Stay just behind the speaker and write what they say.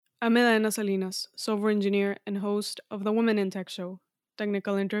I'm Elena Salinas, software engineer and host of the Women in Tech show,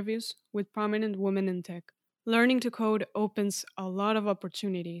 technical interviews with prominent women in tech. Learning to code opens a lot of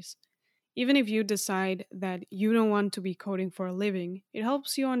opportunities. Even if you decide that you don't want to be coding for a living, it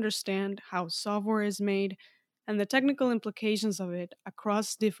helps you understand how software is made and the technical implications of it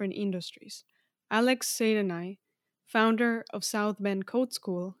across different industries. Alex Sejdinaj, founder of South Bend Code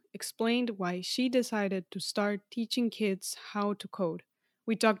School, explained why she decided to start teaching kids how to code.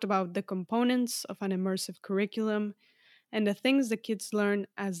 We talked about the components of an immersive curriculum and the things the kids learn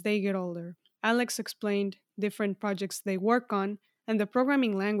as they get older. Alex explained different projects they work on and the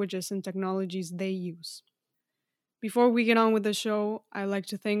programming languages and technologies they use. Before we get on with the show, I'd like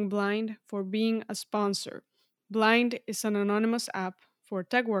to thank Blind for being a sponsor. Blind is an anonymous app for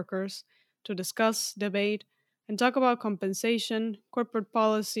tech workers to discuss, debate, and talk about compensation, corporate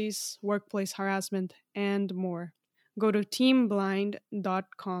policies, workplace harassment, and more. Go to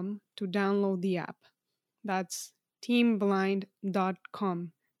teamblind.com to download the app. That's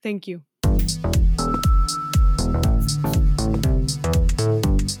teamblind.com. Thank you.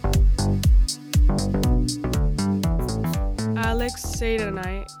 Alex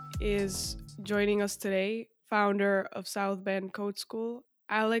Sejdinaj is joining us today, founder of South Bend Code School.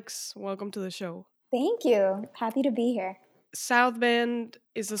 Alex, welcome to the show. Thank you. Happy to be here. South Bend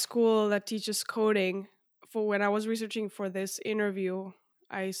is a school that teaches coding. For when I was researching for this interview,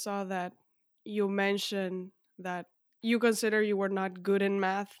 I saw that you mentioned that you consider you were not good in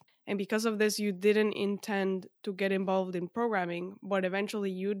math, and because of this, you didn't intend to get involved in programming, but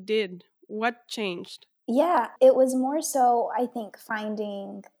eventually you did. What changed? Yeah, it was more so, I think,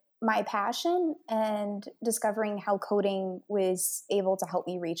 finding my passion and discovering how coding was able to help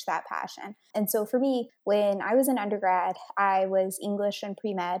me reach that passion. And so for me, when I was an undergrad, I was English and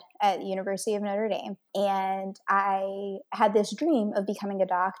pre-med at the University of Notre Dame. And I had this dream of becoming a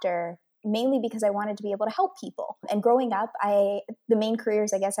doctor mainly because I wanted to be able to help people. And growing up, the main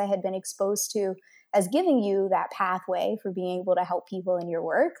careers I guess I had been exposed to as giving you that pathway for being able to help people in your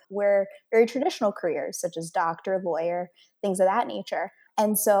work were very traditional careers, such as doctor, lawyer, things of that nature.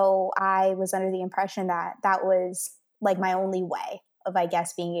 And so I was under the impression that that was like my only way of, I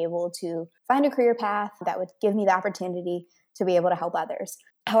guess, being able to find a career path that would give me the opportunity to be able to help others.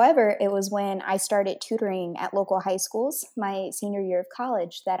 However, it was when I started tutoring at local high schools my senior year of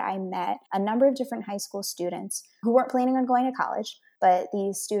college that I met a number of different high school students who weren't planning on going to college. But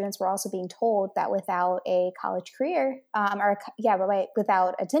these students were also being told that without a college career,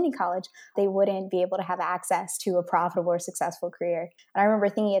 without attending college, they wouldn't be able to have access to a profitable or successful career. And I remember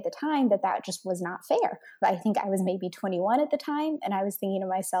thinking at the time that that just was not fair. But I think I was maybe 21 at the time, and I was thinking to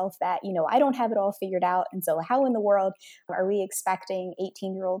myself that, I don't have it all figured out. And so how in the world are we expecting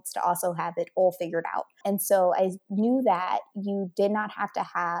 18-year-olds to also have it all figured out? And so I knew that you did not have to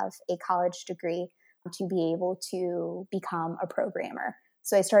have a college degree to be able to become a programmer.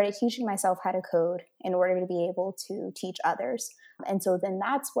 So I started teaching myself how to code in order to be able to teach others. And so then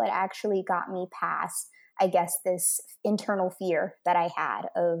that's what actually got me past, I guess, this internal fear that I had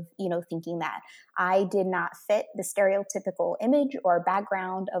of, thinking that I did not fit the stereotypical image or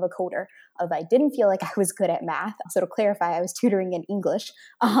background of a coder. I didn't feel like I was good at math. So to clarify, I was tutoring in English,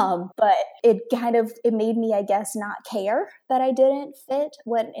 but it made me, I guess, not care that I didn't fit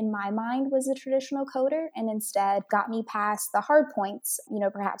what in my mind was a traditional coder, and instead got me past the hard points,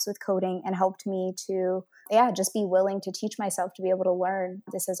 perhaps with coding, and helped me to just be willing to teach myself to be able to learn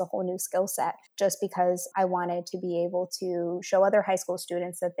this as a whole new skill set, just because I wanted to be able to show other high school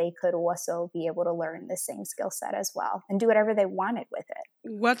students that they could also be able to learn the same skill set as well and do whatever they wanted with it.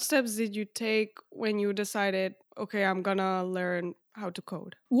 What steps did you take when you decided, okay, I'm gonna learn how to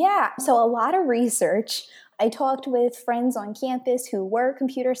code? Yeah, so a lot of research. I talked with friends on campus who were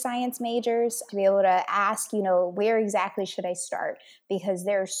computer science majors to be able to ask, where exactly should I start? Because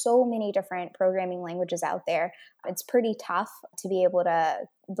there are so many different programming languages out there. It's pretty tough to be able to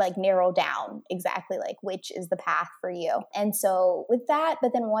narrow down exactly which is the path for you. And so with that,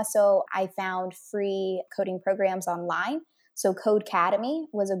 but then also I found free coding programs online. So Codecademy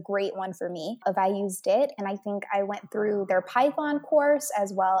was a great one for me. If I used it, and I think I went through their Python course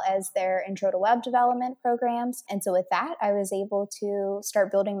as well as their Intro to Web Development programs. And so with that, I was able to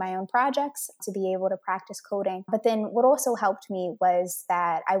start building my own projects to be able to practice coding. But then what also helped me was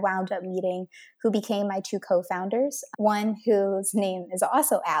that I wound up meeting who became my two co-founders, one whose name is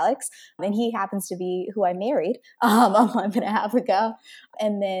also Alex, and he happens to be who I married a month and a half ago,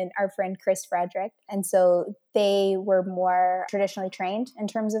 and then our friend Chris Frederick. And so they were more traditionally trained in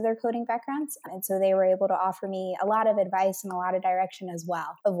terms of their coding backgrounds. And so they were able to offer me a lot of advice and a lot of direction as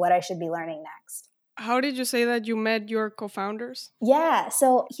well of what I should be learning next. How did you say that you met your co-founders? Yeah,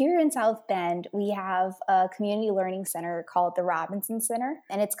 so here in South Bend, we have a community learning center called the Robinson Center,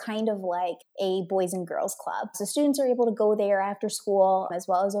 and it's kind of like a boys and girls club. So students are able to go there after school as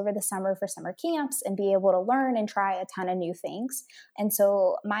well as over the summer for summer camps and be able to learn and try a ton of new things. And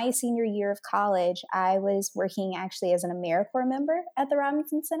so my senior year of college, I was working actually as an AmeriCorps member at the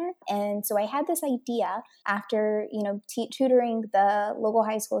Robinson Center. And so I had this idea after, tutoring the local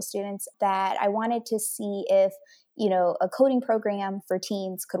high school students that I wanted to see if a coding program for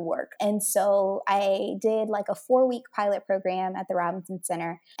teens could work. And so I did like a 4-week pilot program at the Robinson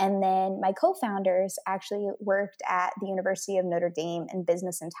Center. And then my co-founders actually worked at the University of Notre Dame in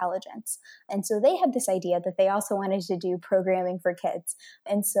business intelligence. And so they had this idea that they also wanted to do programming for kids.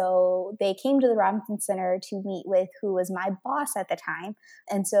 And so they came to the Robinson Center to meet with who was my boss at the time.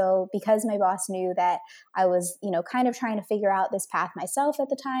 And so because my boss knew that I was, kind of trying to figure out this path myself at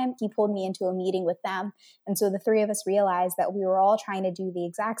the time, he pulled me into a meeting with them. And so the three of us realized that we were all trying to do the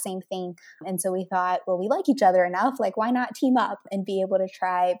exact same thing. And so we thought, well, we like each other enough, like why not team up and be able to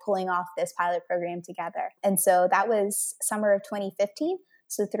try pulling off this pilot program together? And so that was summer of 2015.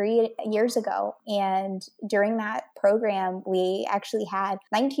 So 3 years ago. And during that program, we actually had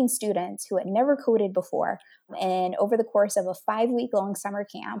 19 students who had never coded before. And over the course of a 5-week long summer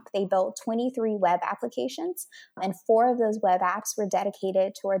camp, they built 23 web applications. And 4 of those web apps were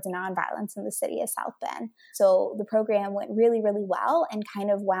dedicated towards nonviolence in the city of South Bend. So the program went really, really well and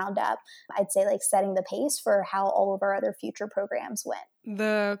kind of wound up, I'd say, like setting the pace for how all of our other future programs went.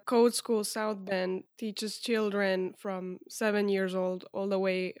 The Code School South Bend teaches children from 7 years old all the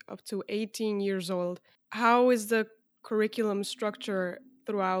way up to 18 years old. How is the curriculum structure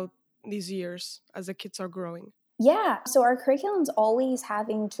throughout these years as the kids are growing? Yeah, so our curriculum's always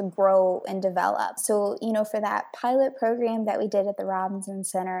having to grow and develop. So, for that pilot program that we did at the Robinson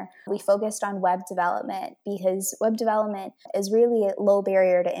Center, we focused on web development because web development is really a low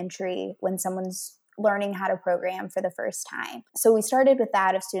barrier to entry when someone's learning how to program for the first time. So we started with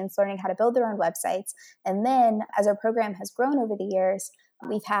that of students learning how to build their own websites. And then as our program has grown over the years,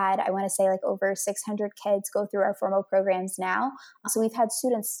 we've had, I want to say, like over 600 kids go through our formal programs now. So we've had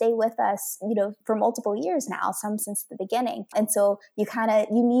students stay with us, for multiple years now, some since the beginning. And so you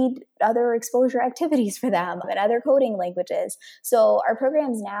need other exposure activities for them and other coding languages. So our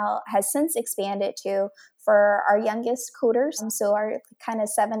programs now has since expanded to for our youngest coders. So our kind of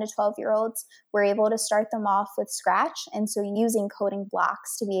 7 to 12-year-olds, we're able to start them off with Scratch. And so using coding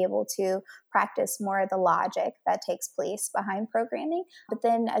blocks to be able to practice more of the logic that takes place behind programming. But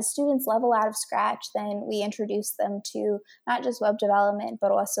then as students level out of Scratch, then we introduce them to not just web development,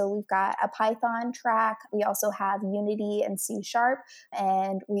 but also we've got a Python track. We also have Unity and C#.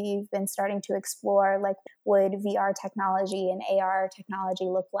 And we've been starting to explore like would VR technology and AR technology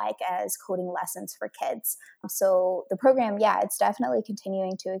look like as coding lessons for kids. So the program, it's definitely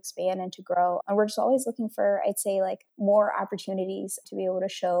continuing to expand and to grow. And we're just always looking for, I'd say, like more opportunities to be able to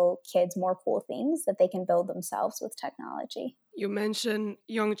show kids more cool things that they can build themselves with technology. You mentioned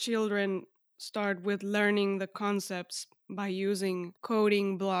young children start with learning the concepts by using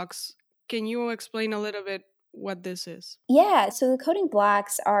coding blocks. Can you explain a little bit what this is? Yeah, so the coding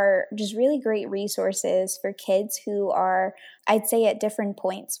blocks are just really great resources for kids who are, I'd say, at different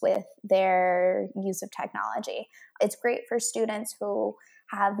points with their use of technology. It's great for students who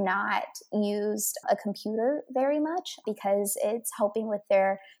have not used a computer very much because it's helping with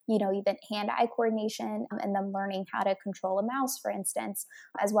their, even hand-eye coordination and them learning how to control a mouse, for instance,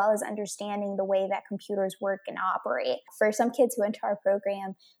 as well as understanding the way that computers work and operate. For some kids who enter our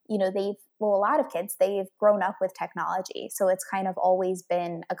program, a lot of kids, they've grown up with technology. So it's kind of always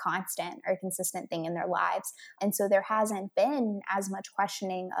been a constant or consistent thing in their lives. And so there hasn't been as much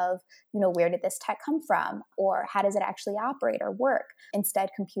questioning of, where did this tech come from? Or how does it actually operate or work?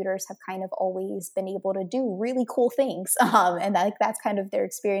 Instead, computers have kind of always been able to do really cool things. And that's kind of their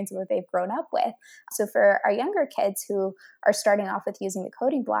experience of what they've grown up with. So for our younger kids who are starting off with using the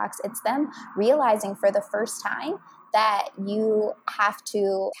coding blocks, it's them realizing for the first time that you have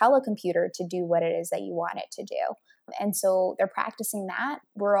to tell a computer to do what it is that you want it to do. And so they're practicing that.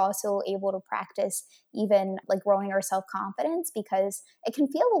 We're also able to practice even like growing our self-confidence because it can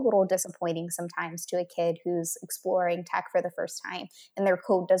feel a little disappointing sometimes to a kid who's exploring tech for the first time and their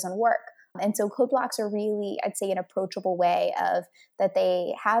code doesn't work. And so code blocks are really, I'd say, an approachable way of that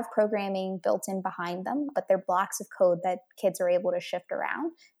they have programming built in behind them, but they're blocks of code that kids are able to shift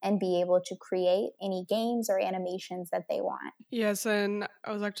around and be able to create any games or animations that they want. Yes, and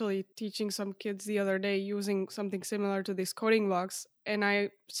I was actually teaching some kids the other day using something similar to these coding blocks. And I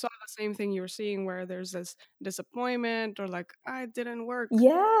saw the same thing you're seeing, where there's this disappointment or like, "Ah, it didn't work."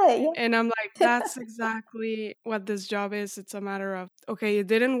 Yeah, And I'm like, yeah. that's exactly what this job is. It's a matter of, okay, it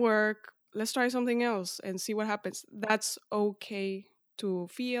didn't work. Let's try something else and see what happens. That's okay to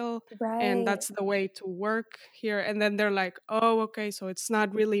feel. And Right. that's the way to work here. And then they're like, oh, okay, so it's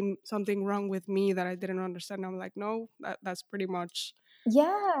not really something wrong with me that I didn't understand. I'm like, no, that's pretty much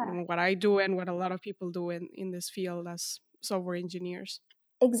Yeah. what I do and what a lot of people do in this field as software engineers.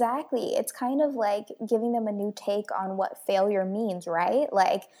 Exactly. It's kind of like giving them a new take on what failure means, right?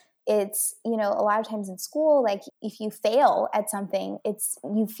 Like it's, a lot of times in school, like if you fail at something, it's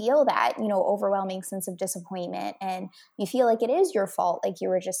you feel that, overwhelming sense of disappointment and you feel like it is your fault, like you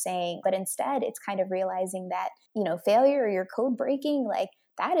were just saying. But instead, it's kind of realizing that, failure or your code breaking, like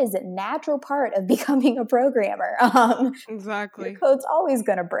that is a natural part of becoming a programmer. Your Exactly. code's always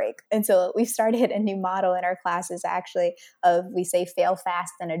going to break. And so we've started a new model in our classes actually of we say fail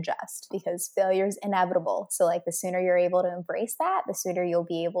fast and adjust because failure is inevitable. So like the sooner you're able to embrace that, the sooner you'll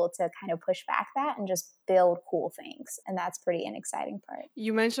be able to kind of push back that and just build cool things. And that's pretty an exciting part.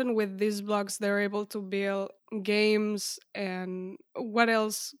 You mentioned with these blogs, they're able to build games, and what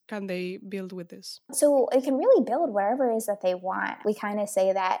else can they build with this? So it can really build whatever it is that they want. We kind of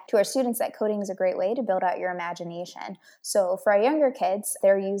say that to our students that coding is a great way to build out your imagination. So for our younger kids,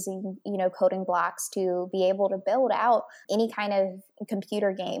 they're using, coding blocks to be able to build out any kind of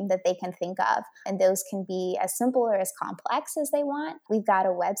computer game that they can think of. And those can be as simple or as complex as they want. We've got a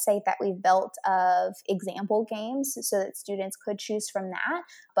website that we've built of example games so that students could choose from that.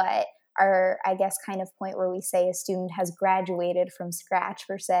 But our, I guess, kind of point where we say a student has graduated from scratch,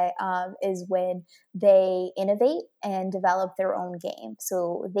 per se, is when they innovate and develop their own game.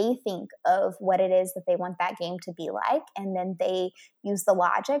 So they think of what it is that they want that game to be like, and then they use the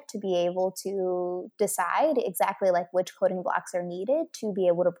logic to be able to decide exactly like which coding blocks are needed to be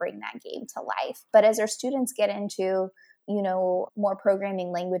able to bring that game to life. But as our students get into more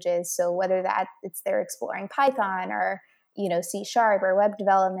programming languages, so whether that it's they're exploring Python or C# or web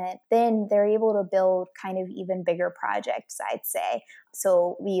development, then they're able to build kind of even bigger projects, I'd say.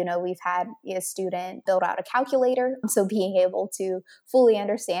 So we've had a student build out a calculator, so being able to fully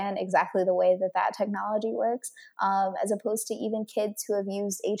understand exactly the way that that technology works, as opposed to even kids who have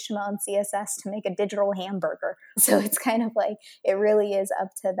used HTML and CSS to make a digital hamburger. So it's kind of like it really is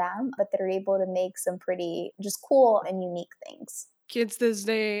up to them, but they're able to make some pretty just cool and unique things. Kids this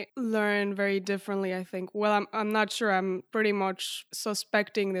day learn very differently, I think. Well, I'm not sure. I'm pretty much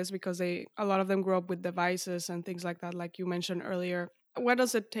suspecting this because a lot of them grow up with devices and things like that, like you mentioned earlier. What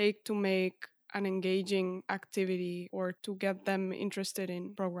does it take to make an engaging activity or to get them interested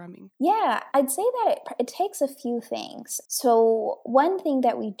in programming? Yeah, I'd say that it takes a few things. So, one thing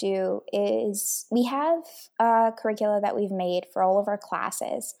that we do is we have a curricula that we've made for all of our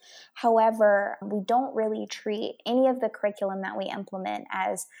classes. However, we don't really treat any of the curriculum that we implement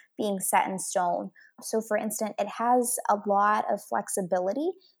as being set in stone. So, for instance, it has a lot of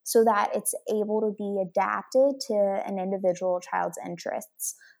flexibility so that it's able to be adapted to an individual child's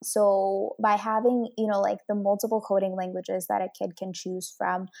interests. So by having, like the multiple coding languages that a kid can choose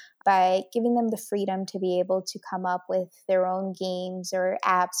from, by giving them the freedom to be able to come up with their own games or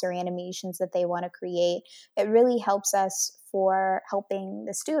apps or animations that they want to create, it really helps us for helping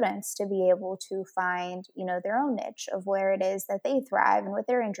the students to be able to find, their own niche of where it is that they thrive and what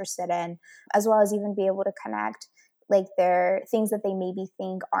they're interested in, as well as even be able to connect like their things that they maybe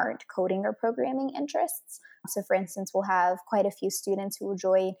think aren't coding or programming interests. So, for instance, we'll have quite a few students who will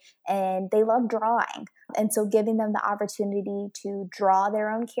join and they love drawing. And so, giving them the opportunity to draw their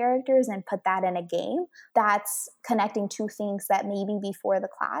own characters and put that in a game, that's connecting two things that maybe before the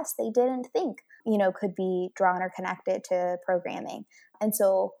class they didn't think, could be drawn or connected to programming. And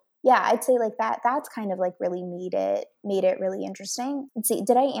so, yeah, I'd say like that's kind of like really made it really interesting. Let's see,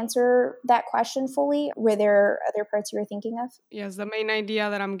 did I answer that question fully? Were there other parts you were thinking of? Yes, the main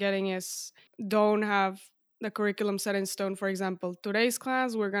idea that I'm getting is, don't have the curriculum set in stone. For example, today's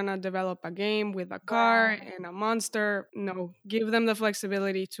class, we're going to develop a game with a car Right. and a monster. No, give them the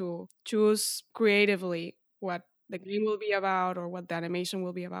flexibility to choose creatively what the game will be about or what the animation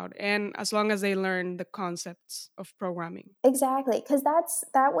will be about. And as long as they learn the concepts of programming. Exactly, because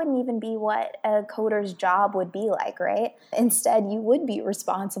that wouldn't even be what a coder's job would be like, right? Instead, you would be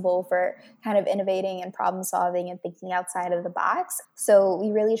responsible for kind of innovating and problem solving and thinking outside of the box. So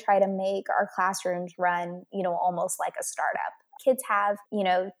we really try to make our classrooms run, almost like a startup. Kids have,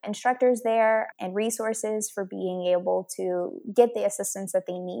 instructors there and resources for being able to get the assistance that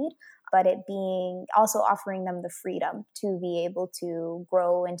they need. but it being also offering them the freedom to be able to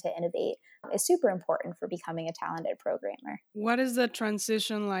grow and to innovate is super important for becoming a talented programmer. What is the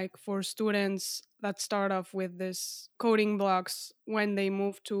transition like for students that start off with this coding blocks when they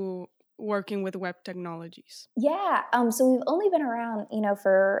move to working with web technologies? Yeah, so we've only been around,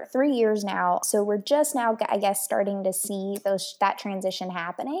 for 3 years now. So we're just now, I guess, starting to see that transition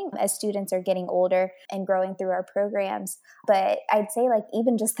happening as students are getting older and growing through our programs. But I'd say, like,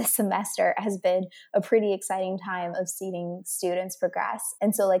 even just this semester has been a pretty exciting time of seeing students progress.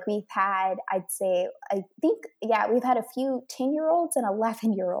 And so, like, we've had, we've had a few 10-year-olds and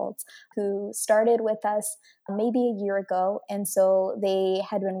 11-year-olds who started with us maybe a year ago. And so they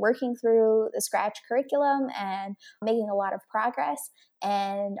had been working through the Scratch curriculum and making a lot of progress.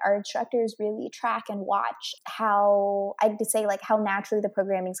 And our instructors really track and watch how naturally the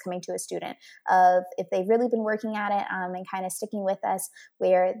programming is coming to a student, of if they've really been working at it and kind of sticking with us,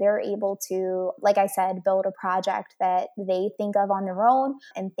 where they're able to, like I said, build a project that they think of on their own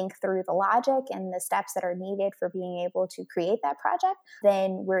and think through the logic and the steps that are needed for being able to create that project.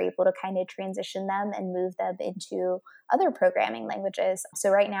 Then we're able to kind of transition them and move them into other programming languages. So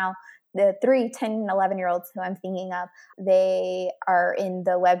right now, the 3, 10, and 11-year-olds who I'm thinking of, they are in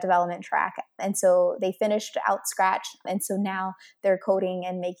the web development track. And so they finished out Scratch. And so now they're coding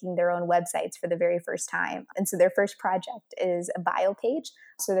and making their own websites for the very first time. And so their first project is a bio page.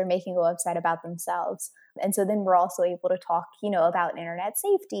 So they're making a website about themselves. And so then we're also able to talk, about internet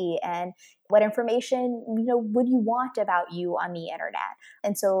safety and what information, would you want about you on the internet?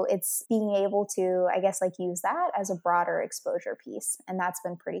 And so it's being able to, I guess, like, use that as a broader exposure piece. And that's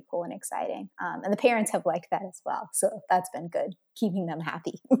been pretty cool and exciting. And the parents have liked that as well. So that's been good, keeping them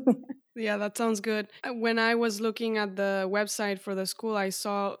happy. Yeah, that sounds good. When I was looking at the website for the school, I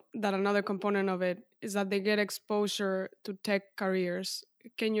saw that another component of it is that they get exposure to tech careers.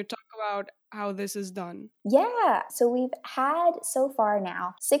 Can you talk about how this is done? Yeah, so we've had so far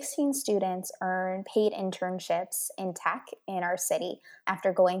now 16 students earn paid internships in tech in our city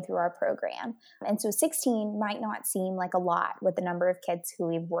after going through our program. And so 16 might not seem like a lot with the number of kids who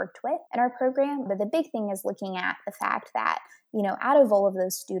we've worked with in our program, but the big thing is looking at the fact that, out of all of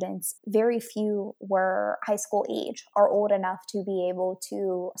those students, very few were high school age or old enough to be able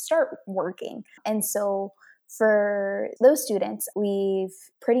to start working. And so for those students, we've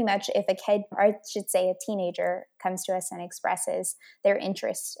pretty much, if a kid, or I should say a teenager, comes to us and expresses their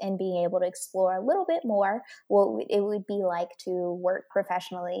interest in being able to explore a little bit more what it would be like to work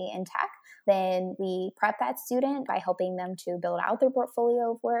professionally in tech, then we prep that student by helping them to build out their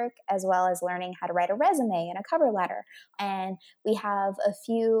portfolio of work, as well as learning how to write a resume and a cover letter. And we have a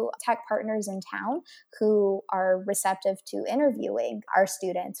few tech partners in town who are receptive to interviewing our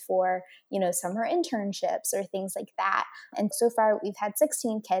students for, summer internships or things like that. And so far, we've had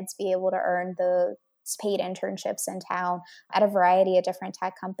 16 kids be able to earn the paid internships in town at a variety of different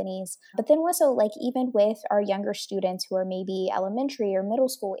tech companies. But then also, like, even with our younger students who are maybe elementary or middle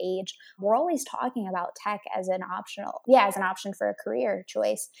school age, we're always talking about tech as an option for a career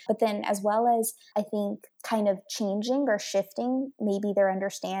choice. But then, as well as, I think, kind of changing or shifting maybe their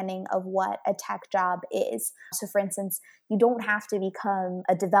understanding of what a tech job is. So for instance, you don't have to become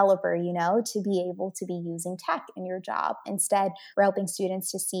a developer, to be able to be using tech in your job. Instead, we're helping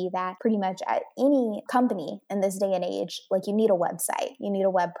students to see that pretty much at any company in this day and age, like, you need a website, you need a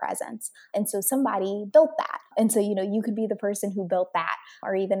web presence. And so somebody built that. And so, you could be the person who built that,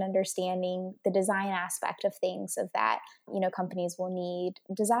 or even understanding the design aspect of things, of that, companies will need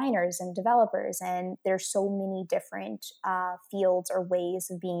designers and developers. And there's so many different fields or ways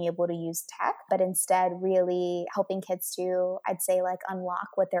of being able to use tech, but instead really helping kids to, I'd say, like, unlock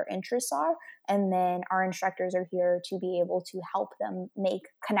what their interests are. And then our instructors are here to be able to help them make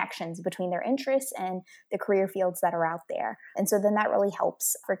connections between their interests and the career fields that are out there. And so then that really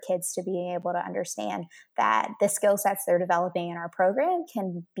helps for kids to be able to understand that the skill sets they're developing in our program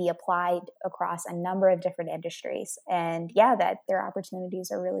can be applied across a number of different industries. And that their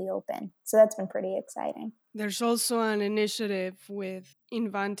opportunities are really open. So that's been pretty exciting. There's also an initiative with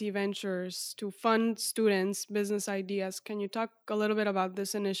Invanti Ventures to fund students' business ideas. Can you talk a little bit about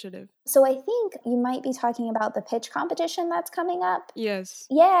this initiative? So I think you might be talking about the pitch competition that's coming up. Yes.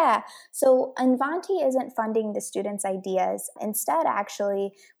 Yeah. So Invanti isn't funding the students' ideas. Instead,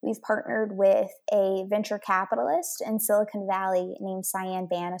 actually, we've partnered with a venture capitalist in Silicon Valley named Cyan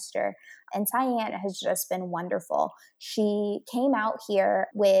Bannister. And Cyan has just been wonderful. She came out here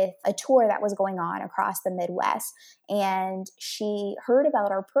with a tour that was going on across the Midwest. and she heard about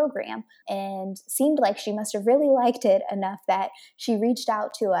our program and seemed like she must have really liked it enough that she reached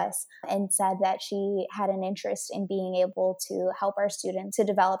out to us and said that she had an interest in being able to help our students to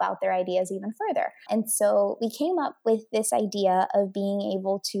develop out their ideas even further. And so we came up with this idea of being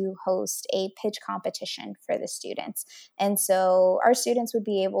able to host a pitch competition for the students. And so our students would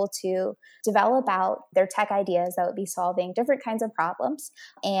be able to develop out their tech ideas that would be solving different kinds of problems.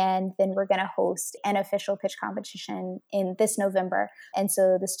 And then we're going to host an official pitch competition in this November. And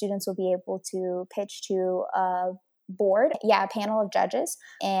so the students will be able to pitch to a a panel of judges,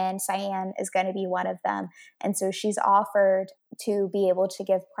 and Cyan is going to be one of them. And so she's offered to be able to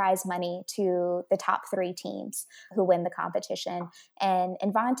give prize money to the top 3 teams who win the competition. And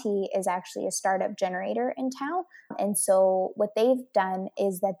Invanti is actually a startup generator in town. And so what they've done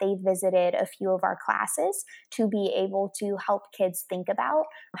is that they visited a few of our classes to be able to help kids think about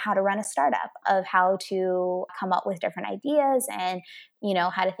how to run a startup, of how to come up with different ideas and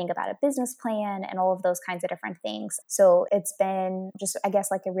how to think about a business plan and all of those kinds of different things. So it's been just, I guess,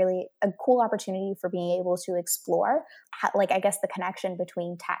 like a cool opportunity for being able to explore the connection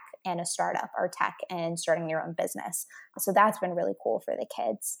between tech and a startup, or tech and starting your own business. So that's been really cool for the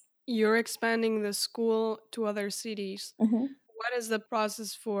kids. You're expanding the school to other cities. Mm-hmm. What is the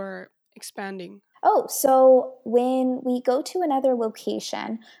process for expanding? Oh, so when we go to another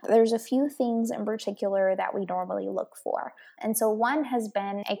location, there's a few things in particular that we normally look for. And so one has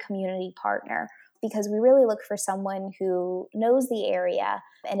been a community partner, because we really look for someone who knows the area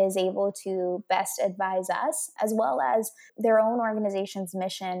and is able to best advise us, as well as their own organization's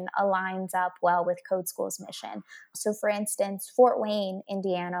mission aligns up well with Code School's mission. So for instance, Fort Wayne,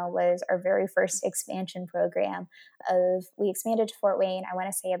 Indiana was our very first expansion program. We expanded to Fort Wayne, I want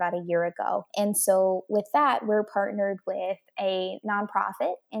to say about a year ago. And so with that, we're partnered with a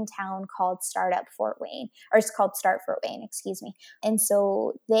nonprofit in town called Startup Fort Wayne, or it's called Start Fort Wayne, excuse me. And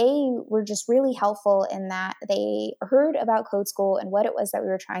so they were just really helpful in that they heard about Code School and what it was that we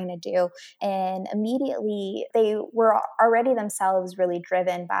were trying to do. And immediately they were already themselves really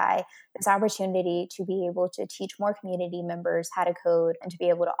driven by this opportunity to be able to teach more community members how to code and to be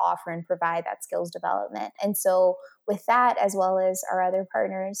able to offer and provide that skills development. And so with that, as well as our other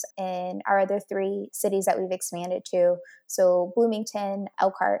partners in our other 3 cities that we've expanded to, so Bloomington,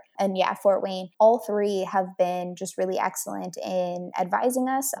 Elkhart, and Fort Wayne, all 3 have been just really excellent in advising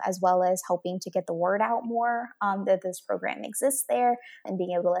us, as well as helping to get the word out more that this program exists there, and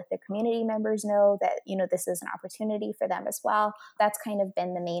being able to let the community members know that, this is an opportunity for them as well. That's kind of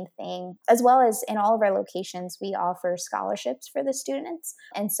been the main thing. As well as in all of our locations, we offer scholarships for the students.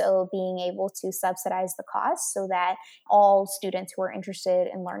 And so being able to subsidize the cost so that all students who are interested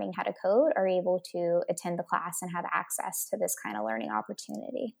in learning how to code are able to attend the class and have access to this kind of learning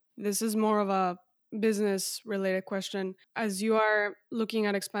opportunity. This is more of a business related question. As you are looking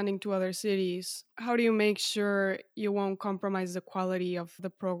at expanding to other cities, how do you make sure you won't compromise the quality of the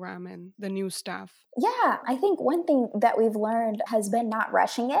program and the new staff? Yeah, I think one thing that we've learned has been not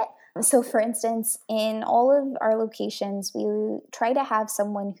rushing it. So, for instance, in all of our locations, we try to have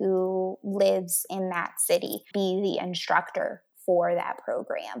someone who lives in that city be the instructor for that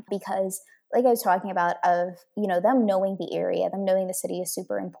program, because like I was talking about, of them knowing the area, them knowing the city is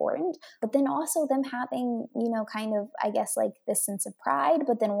super important, but then also them having kind of, I guess, like this sense of pride,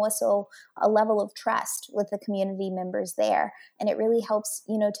 but then also a level of trust with the community members there. And it really helps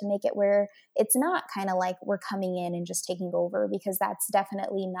to make it where it's not kind of like we're coming in and just taking over, because that's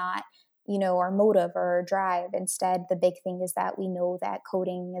definitely not our motive or our drive. Instead, the big thing is that we know that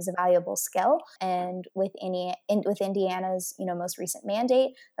coding is a valuable skill. And with Indiana's, most recent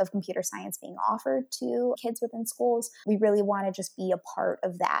mandate of computer science being offered to kids within schools, we really want to just be a part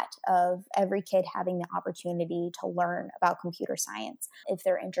of that, of every kid having the opportunity to learn about computer science if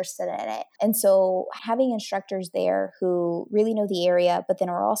they're interested in it. And so having instructors there who really know the area, but then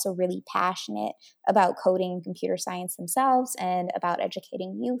are also really passionate about coding and computer science themselves and about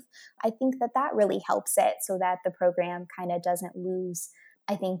educating youth, I think that really helps it, so that the program kind of doesn't lose,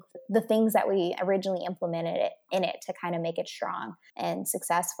 I think, the things that we originally implemented in it to kind of make it strong and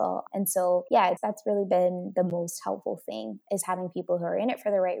successful. And so, that's really been the most helpful thing, is having people who are in it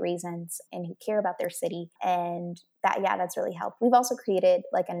for the right reasons and who care about their city. And that's really helped. We've also created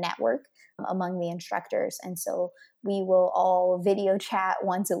like a network among the instructors. And so we will all video chat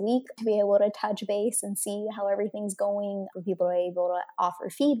once a week to be able to touch base and see how everything's going. People are able to offer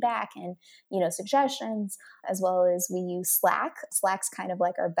feedback and, suggestions, as well as we use Slack. Slack's kind of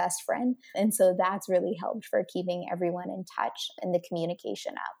like our best friend. And so that's really helped for keeping everyone in touch and the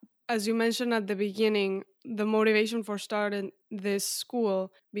communication up. As you mentioned at the beginning, the motivation for starting this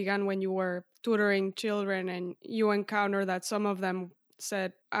school began when you were tutoring children and you encounter that some of them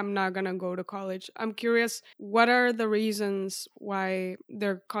said, I'm not going to go to college. I'm curious, what are the reasons why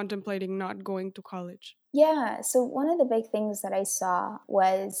they're contemplating not going to college? Yeah, so one of the big things that I saw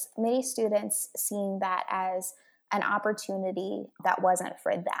was many students seeing that as an opportunity that wasn't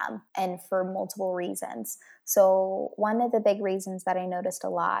for them and for multiple reasons. So, one of the big reasons that I noticed a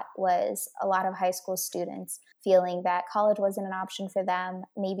lot was a lot of high school students feeling that college wasn't an option for them,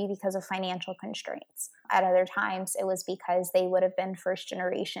 maybe because of financial constraints. At other times, it was because they would have been first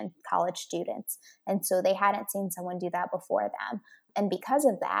generation college students. And so they hadn't seen someone do that before them. And because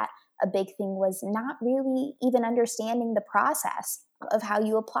of that, a big thing was not really even understanding the process of how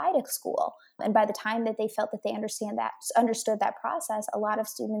you apply to school. And by the time that they felt that they understood that process, a lot of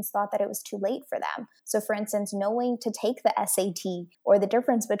students thought that it was too late for them. So for instance, knowing to take the SAT or the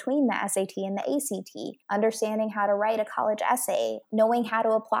difference between the SAT and the ACT, understanding how to write a college essay, knowing how to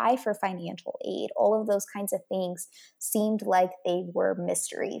apply for financial aid, all of those kinds of things seemed like they were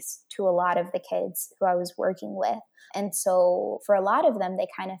mysteries to a lot of the kids who I was working with. And so for a lot of them, they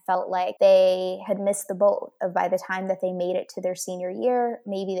kind of felt like they had missed the boat of by the time that they made it to their senior year,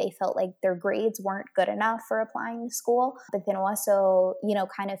 maybe they felt like their grades weren't good enough for applying to school, but then also,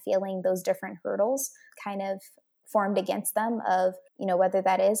 kind of feeling those different hurdles kind of formed against them of, whether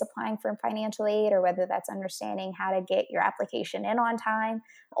that is applying for financial aid or whether that's understanding how to get your application in on time.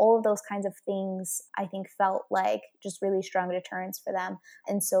 All of those kinds of things, I think, felt like just really strong deterrents for them.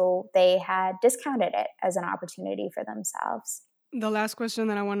 And so they had discounted it as an opportunity for themselves. The last question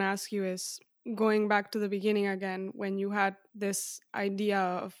that I want to ask you is going back to the beginning again, when you had this idea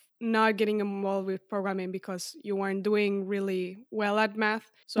of not getting involved with programming because you weren't doing really well at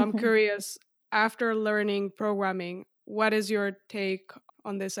math. So I'm curious, after learning programming, what is your take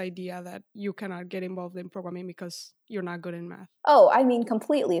on this idea that you cannot get involved in programming because you're not good in math? Oh, I mean,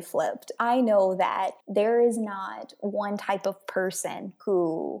 completely flipped. I know that there is not one type of person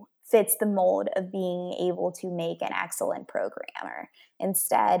who fits the mold of being able to make an excellent programmer.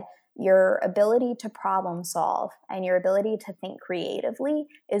 Instead, your ability to problem solve and your ability to think creatively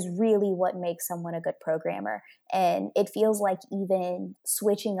is really what makes someone a good programmer. And it feels like even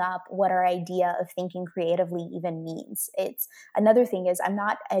switching up what our idea of thinking creatively even means. It's another thing is I'm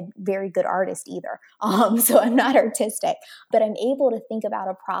not a very good artist either. So I'm not artistic, but I'm able to think about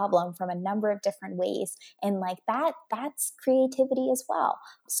a problem from a number of different ways. And like that's creativity as well.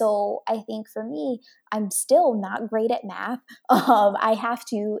 So I think for me, I'm still not great at math.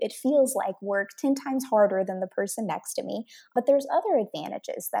 It feels like work 10 times harder than the person next to me, but there's other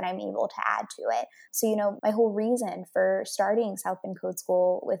advantages that I'm able to add to it. So, my whole reason for starting South Bend Code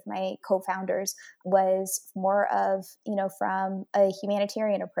School with my co-founders was more of, from a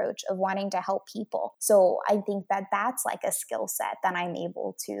humanitarian approach of wanting to help people. So I think that that's like a skill set that I'm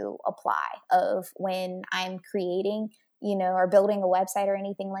able to apply of when I'm creating, or building a website or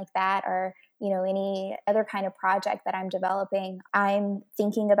anything like that, or any other kind of project that I'm developing, I'm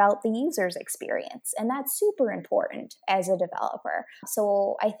thinking about the user's experience. And that's super important as a developer.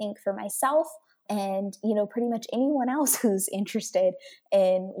 So I think for myself and, pretty much anyone else who's interested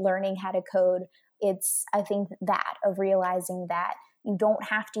in learning how to code, it's, I think, that of realizing that you don't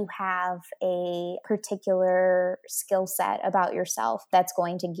have to have a particular skill set about yourself that's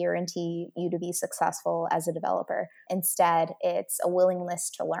going to guarantee you to be successful as a developer. Instead, it's a willingness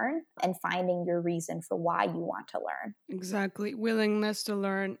to learn and finding your reason for why you want to learn. Exactly. Willingness to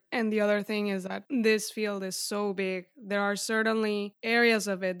learn. And the other thing is that this field is so big. There are certainly areas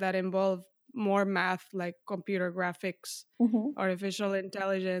of it that involve more math, like computer graphics, artificial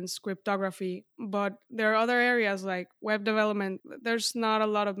intelligence, cryptography. But there are other areas like web development. There's not a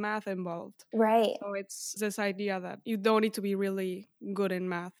lot of math involved. Right. So it's this idea that you don't need to be really good in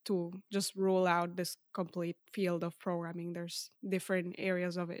math to just rule out this complete field of programming. There's different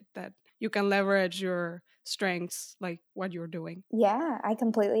areas of it that you can leverage your strengths, like what you're doing. Yeah, I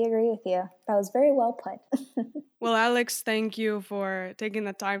completely agree with you. That was very well put. Well, Alex, thank you for taking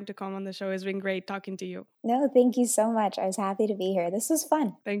the time to come on the show. It's been great talking to you. No, thank you so much. I was happy to be here. This was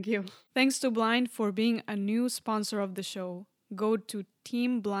fun. Thank you. Thanks to Blind for being a new sponsor of the show. Go to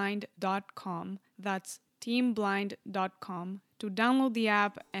teamblind.com. That's teamblind.com to download the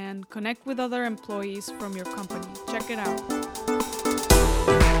app and connect with other employees from your company. Check it out.